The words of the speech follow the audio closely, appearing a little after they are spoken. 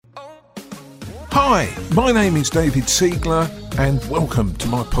Hi, my name is David Siegler and welcome to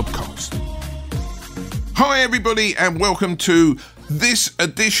my podcast. Hi everybody and welcome to this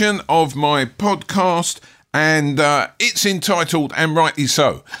edition of my podcast, and it's entitled, and rightly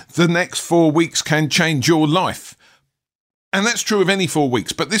so, The Next 4 Weeks Can Change Your Life. And that's true of any 4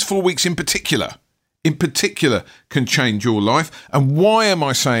 weeks, but this 4 weeks in particular can change your life. And why am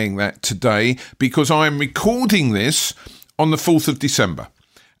I saying that today? Because I am recording this on the 4th of December.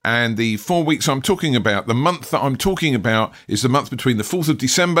 And the 4 weeks I'm talking about, the month that I'm talking about is the month between the 4th of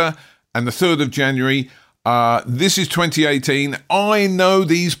December and the 3rd of January. This is 2018. I know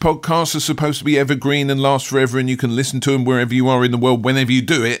these podcasts are supposed to be evergreen and last forever, and you can listen to them wherever you are in the world, whenever you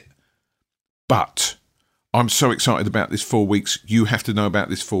do it. But I'm so excited about this 4 weeks. You have to know about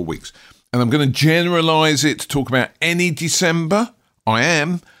this 4 weeks. And I'm going to generalize it to talk about any December. I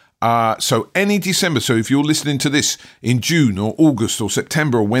am. So any December. So if you're listening to this in June or August or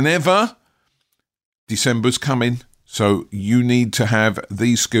September or whenever, December's coming. So you need to have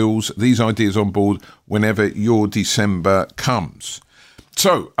these skills, these ideas on board whenever your December comes.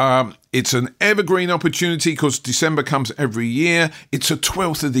 So it's an evergreen opportunity because December comes every year. It's a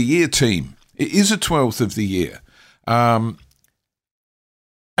 12th of the year team. It is a 12th of the year.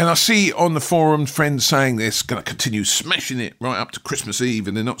 And I see on the forum friends saying they're going to continue smashing it right up to Christmas Eve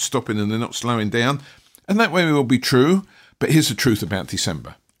and they're not stopping and they're not slowing down. And that way will be true. But here's the truth about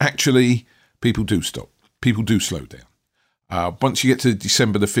December. Actually, people do stop. People do slow down. Once you get to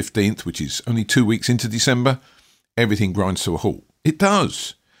December the 15th, which is only 2 weeks into December, everything grinds to a halt. It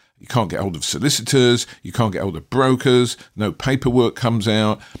does. You can't get hold of solicitors. You can't get hold of brokers. No paperwork comes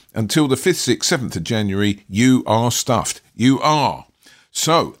out. Until the 5th, 6th, 7th of January, you are stuffed. You are.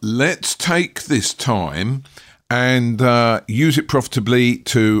 So let's take this time and use it profitably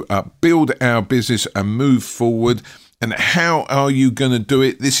to build our business and move forward. And how are you going to do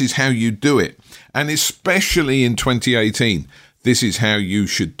it? This is how you do it. And especially in 2018, this is how you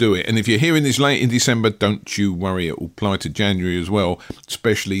should do it. And if you're hearing this late in December, don't you worry. It will apply to January as well,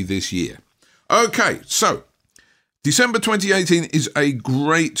 especially this year. Okay, so December 2018 is a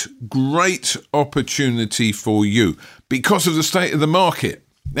great opportunity for you because of the state of the market.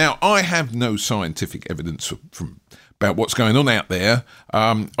 Now, I have no scientific evidence about what's going on out there.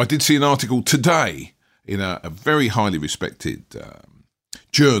 I did see an article today in a very highly respected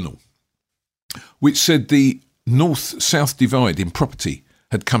journal, which said the north-south divide in property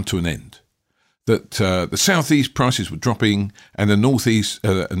had come to an end. That the southeast prices were dropping and the northeast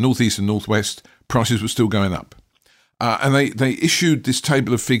and northwest prices were still going up. And they issued this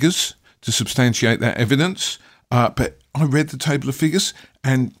table of figures to substantiate that evidence. But I read the table of figures,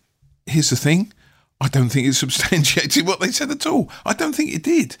 and here's the thing. I don't think it substantiated what they said at all. I don't think it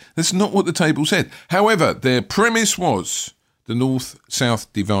did. That's not what the table said. However, their premise was the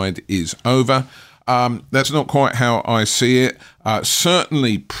north-south divide is over. That's not quite how I see it.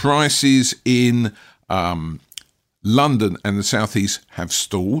 Certainly, prices in London and the southeast have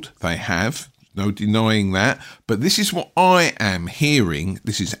stalled. They have. No denying that. But this is what I am hearing.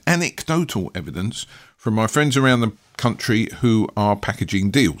 This is anecdotal evidence from my friends around the country who are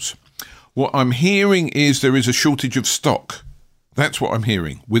packaging deals. What I'm hearing is there is a shortage of stock. That's what I'm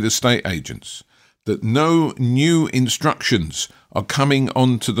hearing with estate agents. That no new instructions are coming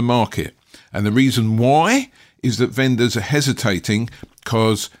onto the market. And the reason why is that vendors are hesitating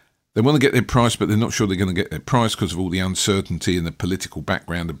because they want to get their price, but they're not sure they're going to get their price because of all the uncertainty and the political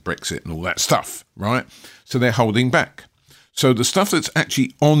background of Brexit and all that stuff, right? So they're holding back. So the stuff that's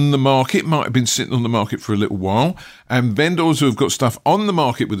actually on the market might have been sitting on the market for a little while, and vendors who have got stuff on the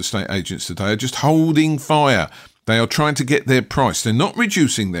market with estate agents today are just holding fire. They are trying to get their price. They're not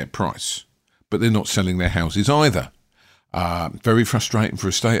reducing their price, but they're not selling their houses either. Very frustrating for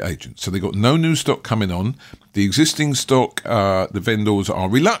estate agents. So they've got no new stock coming on. The existing stock, the vendors are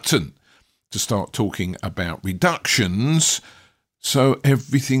reluctant to start talking about reductions. So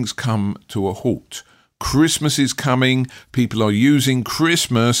everything's come to a halt. Christmas is coming. People are using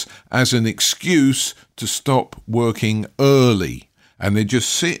Christmas as an excuse to stop working early. And they're just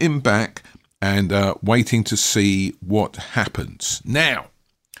sitting back and waiting to see what happens. Now,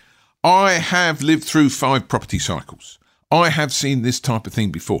 I have lived through 5 property cycles. I have seen this type of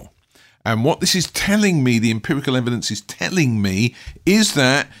thing before. And what this is telling me, the empirical evidence is telling me, is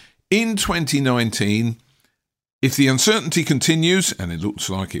that in 2019, if the uncertainty continues, and it looks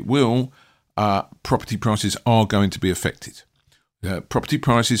like it will, property prices are going to be affected. Property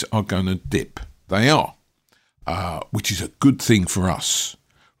prices are going to dip. They are, which is a good thing for us,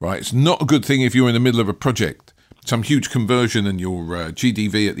 right? It's not a good thing if you're in the middle of a project, some huge conversion and your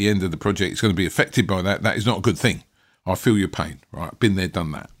GDV at the end of the project is going to be affected by that. That is not a good thing. I feel your pain, right? Been there,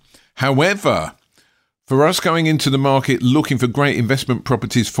 done that. However, For us going into the market looking for great investment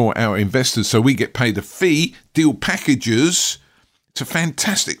properties for our investors so we get paid a fee, Deal Packages, it's a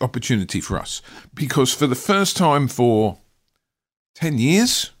fantastic opportunity for us because for the first time for 10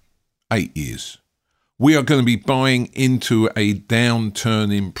 years, 8 years, we are going to be buying into a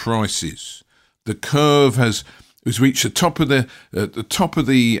downturn in prices. The curve has reached the top of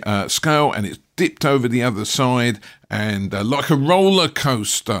the scale and it's dipped over the other side, and like a roller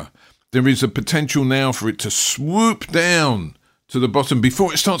coaster, there is a potential now for it to swoop down to the bottom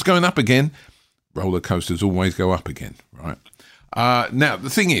before it starts going up again. Roller coasters always go up again, right? Now, the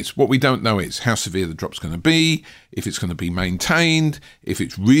thing is, what we don't know is how severe the drop's going to be, if it's going to be maintained, if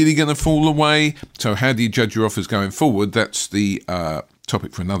it's really going to fall away. So how do you judge your offers going forward? That's the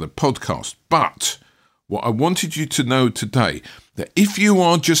topic for another podcast. But what I wanted you to know today, that if you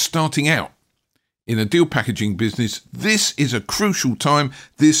are just starting out in a deal packaging business, this is a crucial time,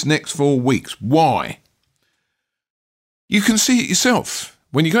 this next 4 weeks. Why? You can see it yourself.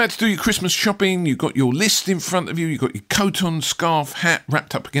 When you go out to do your Christmas shopping, you've got your list in front of you, you've got your coat on, scarf, hat,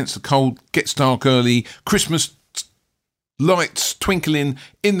 wrapped up against the cold, gets dark early, Christmas lights twinkling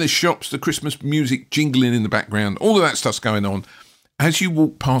in the shops, the Christmas music jingling in the background, all of that stuff's going on. As you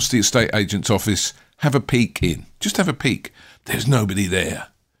walk past the estate agent's office, have a peek in. Just have a peek. There's nobody there.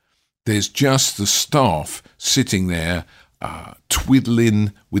 There's just the staff sitting there,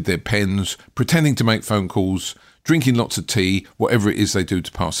 twiddling with their pens, pretending to make phone calls, drinking lots of tea, whatever it is they do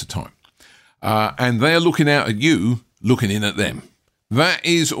to pass the time. And they're looking out at you, looking in at them. That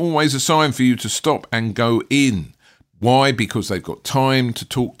is always a sign for you to stop and go in. Why? Because they've got time to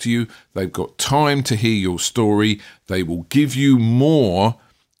talk to you. They've got time to hear your story. They will give you more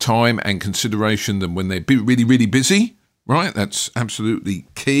time and consideration than when they're really, really busy, right? That's absolutely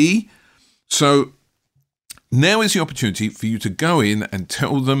key. So now is the opportunity for you to go in and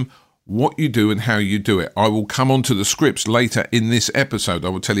tell them what you do and how you do it. I will come on to the scripts later in this episode. I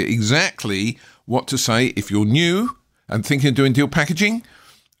will tell you exactly what to say. If you're new and thinking of doing deal packaging,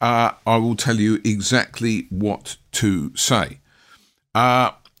 I will tell you exactly what to say.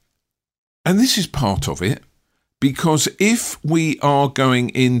 And this is part of it, because if we are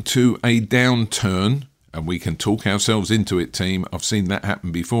going into a downturn, and we can talk ourselves into it, team, I've seen that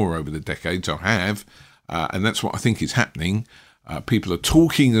happen before over the decades, I have, and that's what I think is happening. People are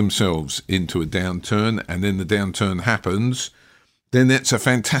talking themselves into a downturn, and then the downturn happens, then that's a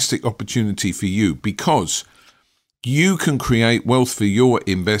fantastic opportunity for you, because you can create wealth for your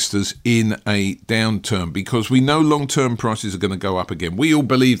investors in a downturn, because we know long-term prices are going to go up again. We all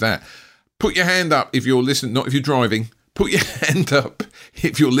believe that. Put your hand up if you're listening, not if you're driving. Put your hand up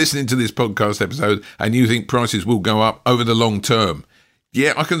if you're listening to this podcast episode and you think prices will go up over the long term.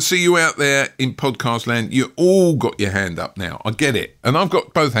 Yeah, I can see you out there in podcast land. You all got your hand up now. I get it. And I've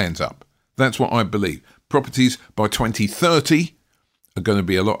got both hands up. That's what I believe. Properties by 2030 are going to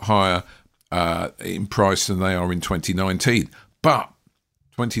be a lot higher in price than they are in 2019. But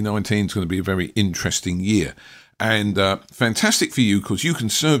 2019 is going to be a very interesting year. And fantastic for you, because you can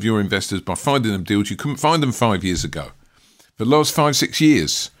serve your investors by finding them deals you couldn't find them 5 years ago. For the last 5-6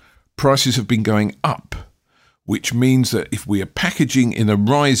 years, prices have been going up, which means that if we are packaging in a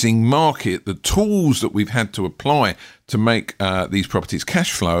rising market, the tools that we've had to apply to make these properties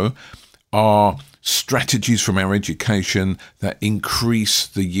cash flow are strategies from our education that increase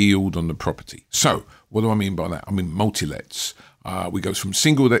the yield on the property. So what do I mean by that? I mean multi-lets. We go from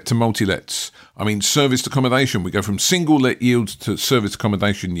single-let to multi-lets. I mean serviced accommodation. We go from single-let yields to serviced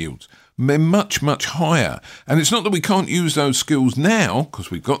accommodation yields. They're much, much higher. And it's not that we can't use those skills now, because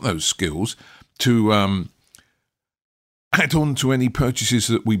we've got those skills, to add on to any purchases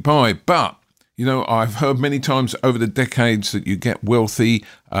that we buy. But, you know, I've heard many times over the decades that you get wealthy,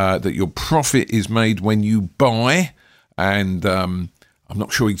 that your profit is made when you buy. And I'm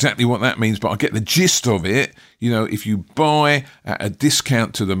not sure exactly what that means, but I get the gist of it. You know, if you buy at a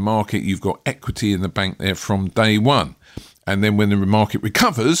discount to the market, you've got equity in the bank there from day one. And then when the market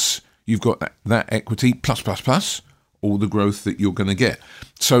recovers, you've got that equity plus all the growth that you're going to get.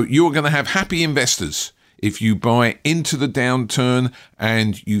 So you're going to have happy investors if you buy into the downturn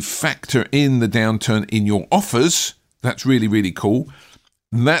and you factor in the downturn in your offers. That's really, really cool.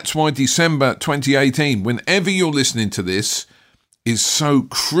 That's why December 2018, whenever you're listening to this, is so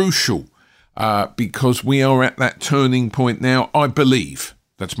crucial, because we are at that turning point now, I believe.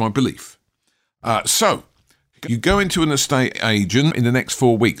 That's my belief. So you go into an estate agent in the next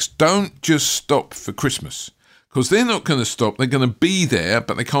 4 weeks. Don't just stop for Christmas, because they're not going to stop. They're going to be there,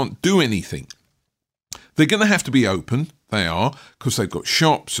 but they can't do anything. They're going to have to be open. They are, because they've got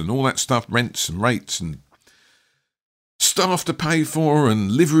shops and all that stuff, rents and rates and staff to pay for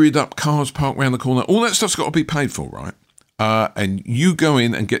and liveried up cars parked around the corner. All that stuff's got to be paid for, right? And you go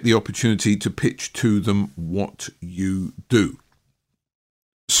in and get the opportunity to pitch to them what you do.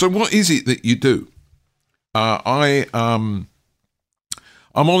 So what is it that you do? I'm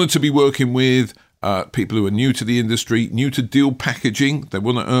honoured to be working with people who are new to the industry, new to deal packaging. They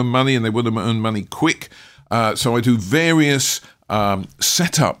want to earn money and they want to earn money quick. So I do various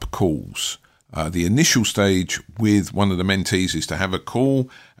setup calls. The initial stage with one of the mentees is to have a call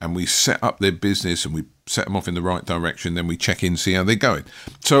and we set up their business and we set them off in the right direction. Then we check in, see how they're going.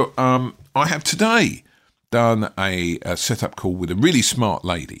 So I have today done a setup call with a really smart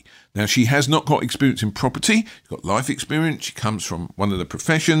lady. Now, she has not got experience in property. She's got life experience. She comes from one of the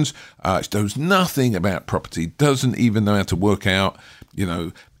professions. She knows nothing about property, doesn't even know how to work out,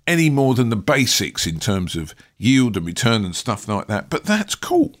 any more than the basics in terms of yield and return and stuff like that. But that's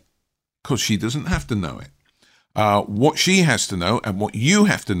cool because she doesn't have to know it. What she has to know and what you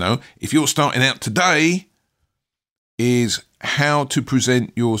have to know if you're starting out today is how to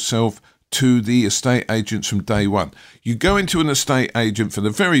present yourself to the estate agents from day one. You go into an estate agent for the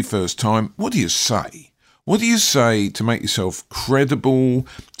very first time. What do you say? What do you say to make yourself credible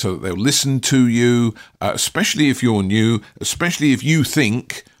so that they'll listen to you, especially if you're new, especially if you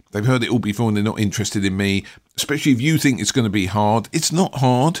think they've heard it all before and they're not interested in me, especially if you think it's going to be hard. It's not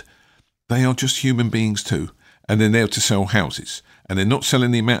hard. They are just human beings too. And they're there to sell houses. And they're not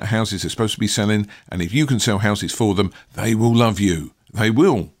selling the amount of houses they're supposed to be selling. And if you can sell houses for them, they will love you. They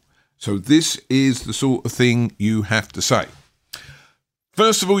will. So this is the sort of thing you have to say.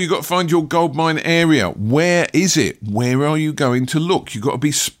 First of all, you've got to find your goldmine area. Where is it? Where are you going to look? You've got to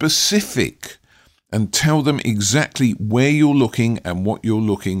be specific and tell them exactly where you're looking and what you're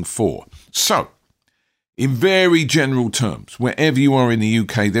looking for. So, in very general terms, wherever you are in the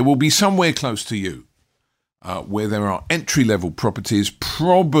UK, there will be somewhere close to you where there are entry-level properties,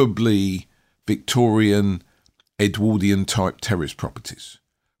 probably Victorian, Edwardian type terrace properties.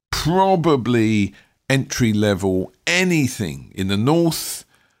 Probably entry-level anything in the north,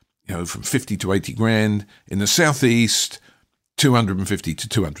 from 50 to 80 grand. In the southeast, 250 to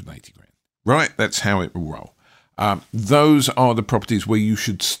 280 grand. Right? That's how it will roll. Those are the properties where you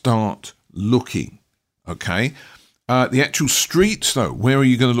should start looking. Okay? The actual streets, though, where are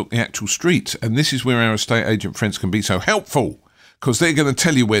you going to look the actual streets? And this is where our estate agent friends can be so helpful because they're going to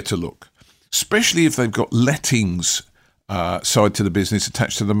tell you where to look, especially if they've got lettings side to the business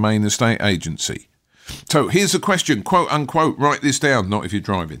attached to the main estate agency. So here's the question, quote unquote, write this down, not if you're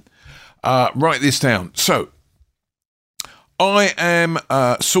driving. Write this down. So I am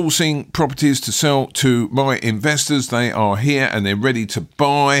sourcing properties to sell to my investors. They are here and they're ready to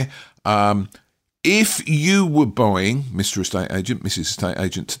buy. If you were buying, Mr. Estate Agent, Mrs. Estate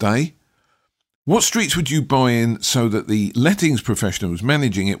Agent today, what streets would you buy in so that the lettings professionals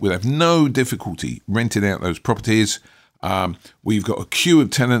managing it would have no difficulty renting out those properties? We've got a queue of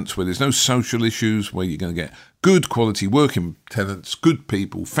tenants where there's no social issues, where you're going to get good quality working tenants, good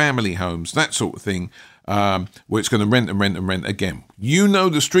people, family homes, that sort of thing, where it's going to rent and rent and rent again. You know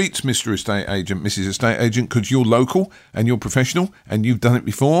the streets, Mr. Estate Agent, Mrs. Estate Agent, because you're local and you're professional and you've done it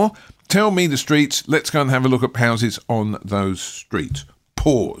before. Tell me the streets. Let's go and have a look at houses on those streets.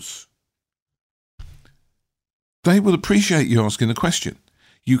 Pause. They will appreciate you asking the question.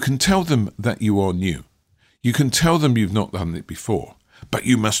 You can tell them that you are new. You can tell them you've not done it before, but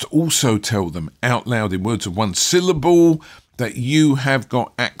you must also tell them out loud in words of one syllable that you have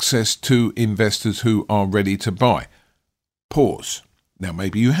got access to investors who are ready to buy. Pause. Now,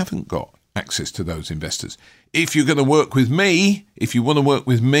 maybe you haven't got access to those investors. If you're going to work with me, if you want to work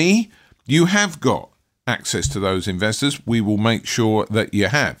with me, you have got access to those investors. We will make sure that you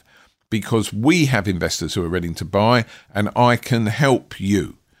have, because we have investors who are ready to buy and I can help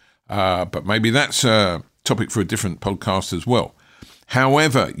you. But maybe that's a topic for a different podcast as well.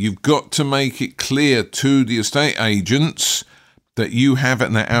 However, you've got to make it clear to the estate agents that you have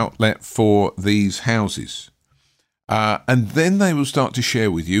an outlet for these houses. And then they will start to share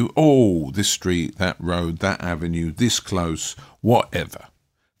with you, this street, that road, that avenue, this close, whatever.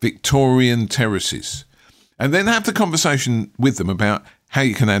 Victorian terraces. And then have the conversation with them about how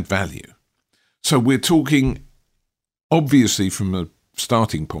you can add value. So we're talking, obviously from a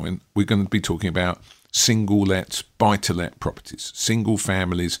starting point, we're going to be talking about single lets, buy-to-let properties, single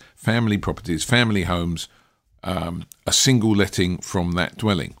families, family properties, family homes, a single letting from that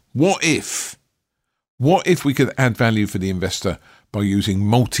dwelling. What if we could add value for the investor by using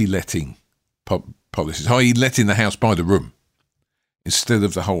multi-letting policies, i.e. letting the house by the room instead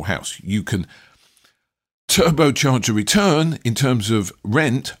of the whole house? You can turbocharge a return in terms of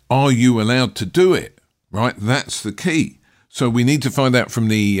rent. Are you allowed to do it? right? That's the key. So we need to find out from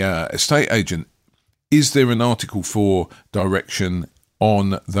the estate agent, is there an Article 4 direction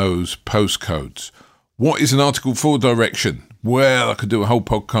on those postcodes? What is an Article 4 direction? Well, I could do a whole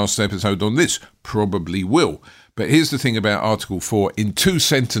podcast episode on this. Probably will. But here's the thing about Article 4 in 2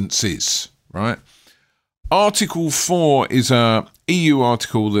 sentences, right? Article 4 is a EU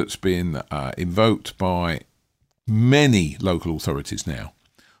article that's been invoked by many local authorities now,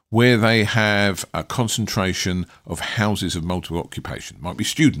 where they have a concentration of houses of multiple occupation. Might be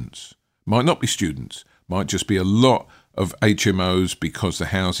students, might not be students, might just be a lot of HMOs because the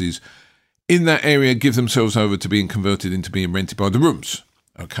houses in that area give themselves over to being converted into being rented by the rooms.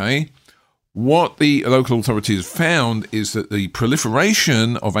 Okay? What the local authorities found is that the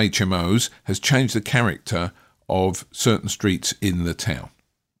proliferation of HMOs has changed the character of certain streets in the town.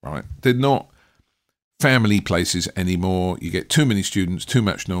 Right? They're not family places anymore. You get too many students, too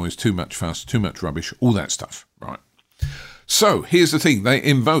much noise, too much fuss, too much rubbish, all that stuff. Right? So here's the thing. They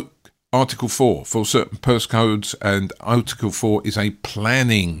invoke Article 4 for certain postcodes, and Article 4 is a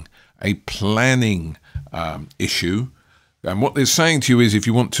planning issue. And what they're saying to you is if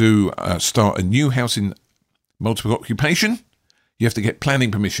you want to start a new house in multiple occupation, you have to get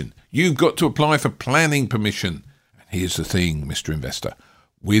planning permission. You've got to apply for planning permission. And here's the thing, Mr. Investor.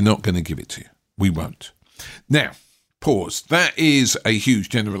 We're not going to give it to you. We won't. Now, pause. That is a huge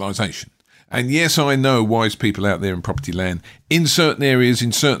generalisation. And yes, I know wise people out there in property land, in certain areas,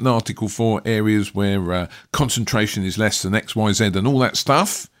 in certain Article 4 areas where concentration is less than X, Y, Z and all that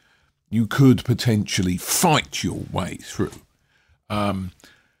stuff, you could potentially fight your way through.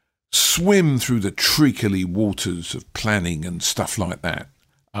 Swim through the treacly waters of planning and stuff like that.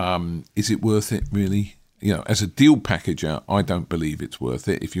 Is it worth it, really? You know, as a deal packager, I don't believe it's worth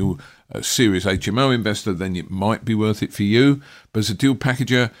it. If you're a serious HMO investor, then it might be worth it for you. But as a deal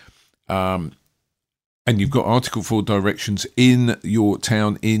packager, and you've got Article 4 directions in your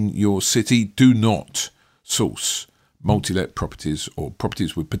town, in your city, do not source multi-let properties or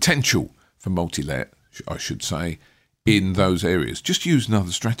properties with potential for multi-let, I should say, in those areas. Just use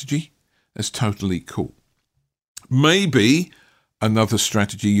another strategy. That's totally cool. Maybe another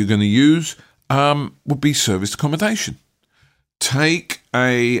strategy you're going to use would be serviced accommodation. Take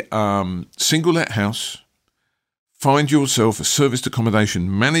a single-let house, find yourself a serviced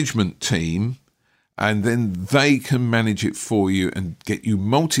accommodation management team, and then they can manage it for you and get you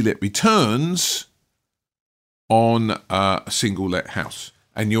multi-let returns on a single-let house.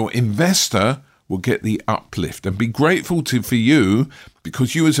 And your investor will get the uplift and be grateful for you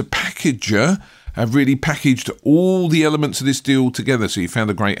because you as a packager have really packaged all the elements of this deal together. So you found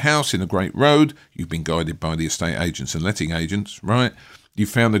a great house in a great road. You've been guided by the estate agents and letting agents, right? You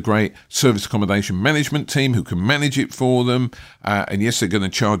found a great service accommodation management team who can manage it for them. And yes, they're going to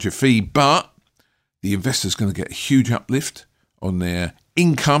charge a fee, but the investor's going to get a huge uplift on their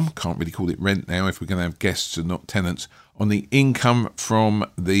income. Can't really call it rent now if we're going to have guests and not tenants. On the income from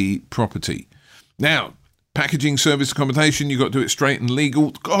the property. Now, packaging service accommodation, you've got to do it straight and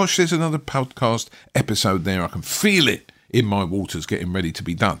legal. Gosh, there's another podcast episode there. I can feel it in my waters getting ready to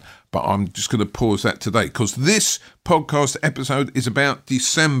be done. But I'm just going to pause that today because this podcast episode is about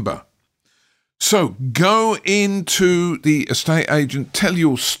December. So go into the estate agent, tell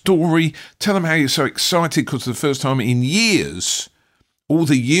your story, tell them how you're so excited because for the first time in years, all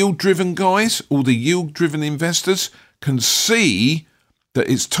the yield-driven guys, all the yield-driven investors can see that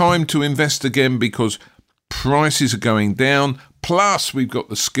it's time to invest again because prices are going down. Plus, we've got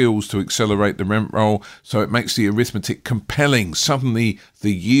the skills to accelerate the rent roll, so it makes the arithmetic compelling. Suddenly,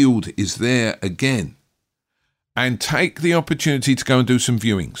 the yield is there again. And take the opportunity to go and do some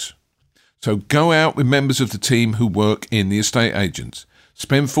viewings. So go out with members of the team who work in the estate agents.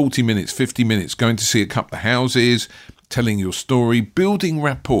 Spend 40 minutes, 50 minutes going to see a couple of houses, telling your story, building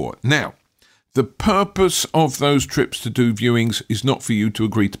rapport. Now, the purpose of those trips to do viewings is not for you to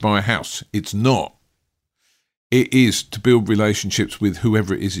agree to buy a house. It's not. It is to build relationships with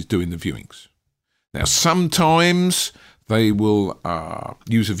whoever it is doing the viewings. Now, sometimes they will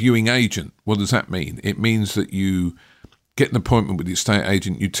use a viewing agent. What does that mean? It means that you get an appointment with the estate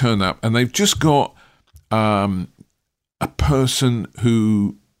agent, you turn up, and they've just got a person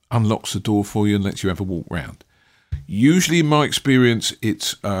who unlocks the door for you and lets you have a walk round. Usually, in my experience,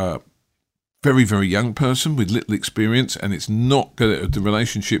 it's a very, very young person with little experience, and it's not going to, the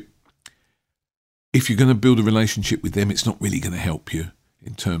relationship, if you're going to build a relationship with them, it's not really going to help you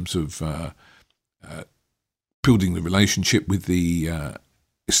in terms of building the relationship with the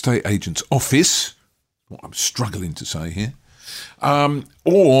estate agent's office, what I'm struggling to say here,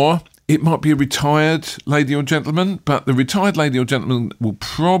 or it might be a retired lady or gentleman, but the retired lady or gentleman will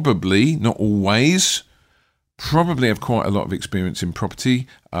probably, not always, probably have quite a lot of experience in property.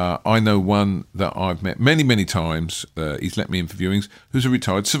 I know one that I've met many, many times. He's let me in for viewings, who's a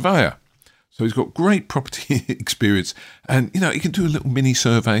retired surveyor. So he's got great property experience, and, he can do a little mini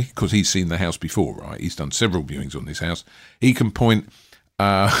survey because he's seen the house before, right? He's done several viewings on this house. He can point,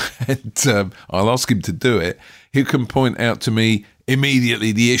 and I'll ask him to do it. He can point out to me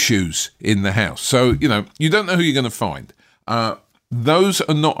immediately the issues in the house. So, you don't know who you're going to find. Those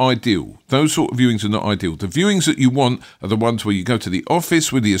are not ideal. Those sort of viewings are not ideal. The viewings that you want are the ones where you go to the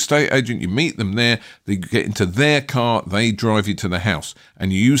office with the estate agent, you meet them there, they get into their car, they drive you to the house,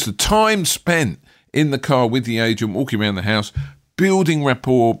 and you use the time spent in the car with the agent, walking around the house, building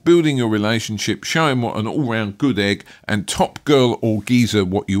rapport, building your relationship, showing what an all-round good egg and top girl or geezer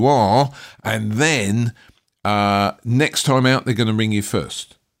what you are, and then next time out, they're going to ring you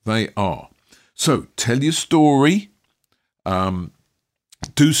first. They are. So tell your story.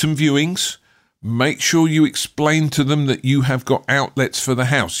 Do some viewings. Make sure you explain to them that you have got outlets for the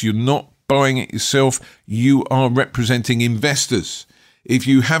house. You're not buying it yourself. You are representing investors. If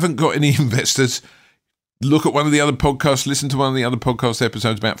you haven't got any investors, look at one of the other podcasts, listen to one of the other podcast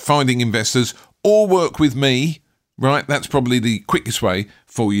episodes about finding investors, or work with me, right? That's probably the quickest way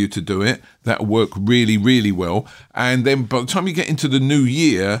for you to do it. That'll work really, really well. And then by the time you get into the new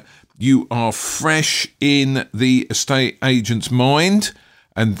year, you are fresh in the estate agent's mind,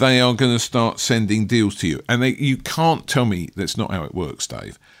 and they are going to start sending deals to you. And you can't tell me that's not how it works,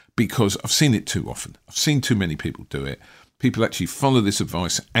 Dave, because I've seen it too often. I've seen too many people do it. People actually follow this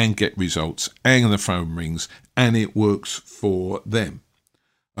advice and get results, and the phone rings, and it works for them.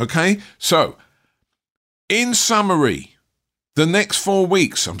 Okay? So, in summary, the next 4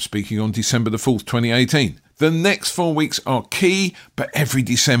 weeks, I'm speaking on December the 4th, 2018, the next 4 weeks are key, but every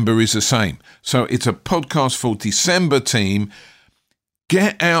December is the same. So it's a podcast for December team.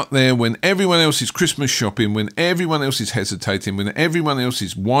 Get out there when everyone else is Christmas shopping, when everyone else is hesitating, when everyone else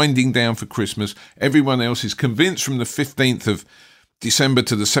is winding down for Christmas, everyone else is convinced from the 15th of December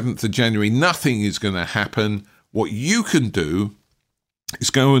to the 7th of January, nothing is going to happen. What you can do is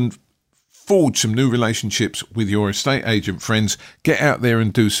go and forge some new relationships with your estate agent friends. Get out there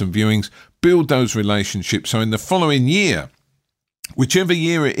and do some viewings. Build those relationships. So in the following year, whichever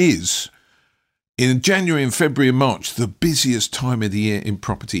year it is, in January and February and March, the busiest time of the year in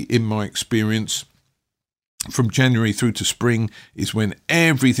property, in my experience, from January through to spring, is when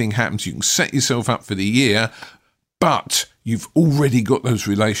everything happens. You can set yourself up for the year, but you've already got those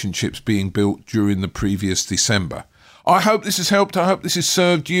relationships being built during the previous December. I hope this has helped. I hope this has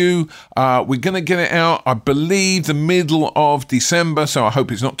served you. We're going to get it out, I believe, the middle of December, so I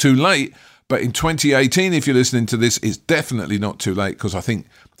hope it's not too late. But in 2018, if you're listening to this, it's definitely not too late, because I think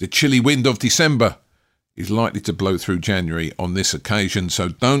the chilly wind of December is likely to blow through January on this occasion. So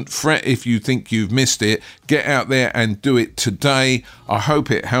don't fret if you think you've missed it. Get out there and do it today. I hope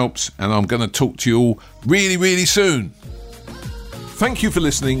it helps, and I'm going to talk to you all really, really soon. Thank you for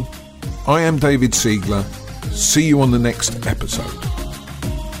listening. I am David Siegler. See you on the next episode.